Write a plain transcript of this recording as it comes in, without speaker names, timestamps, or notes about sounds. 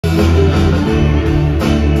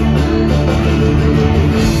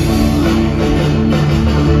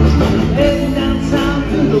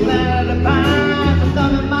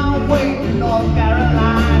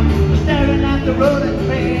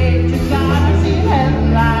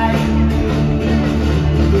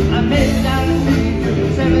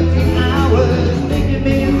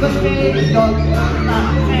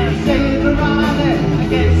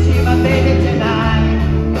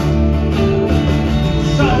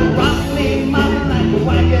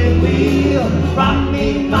wheel. Rock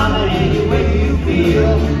me, mama, any way you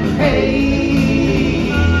feel. Hey,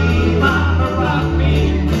 mama, rock me.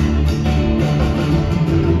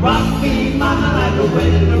 Rock me, mama, like the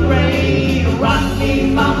wind in the rain. Rock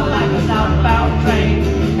me, mama, like a southbound train.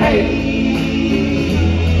 Hey,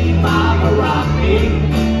 mama, rock me.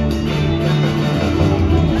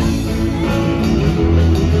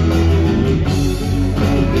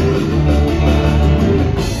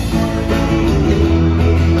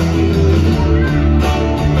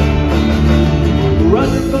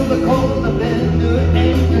 Running from the cold, I've been to an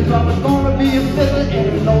end. Cause I was gonna be a fiddler in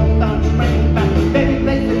an old town spring. Back to baby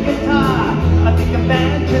plays the guitar, I think I'm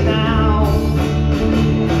back to now.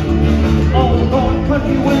 Old corn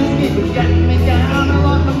country whiskey was getting me down. I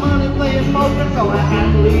lost the money playing poker, so I had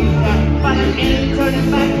to leave town. But I ain't turning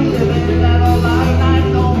back to living that old life night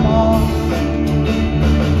no more.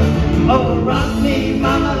 Oh, rock me,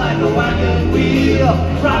 mama, like a wagon wheel.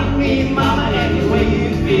 Rock me, mama, any way you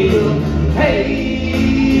feel. Hey,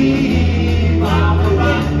 mama,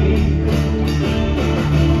 rock me.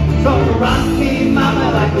 So rock me,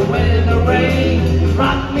 mama, like the wind in the rain.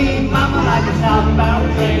 Rock me, mama, like a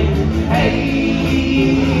southbound train. Hey,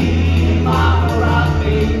 mama, rock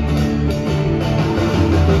me.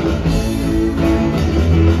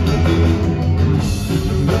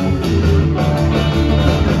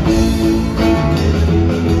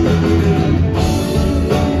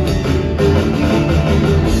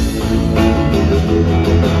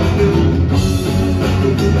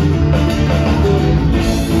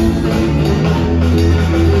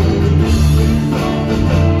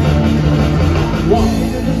 Walking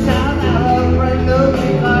to the town out of Rango,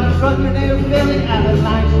 like a trucker near Philly at a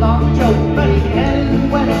nice long joke. But he's heading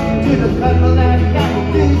west to the purple and cat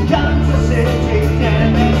to Johnson City,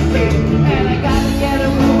 Tennessee. And I gotta get a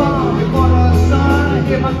move on before the sun. I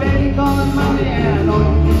hear my baby calling mommy.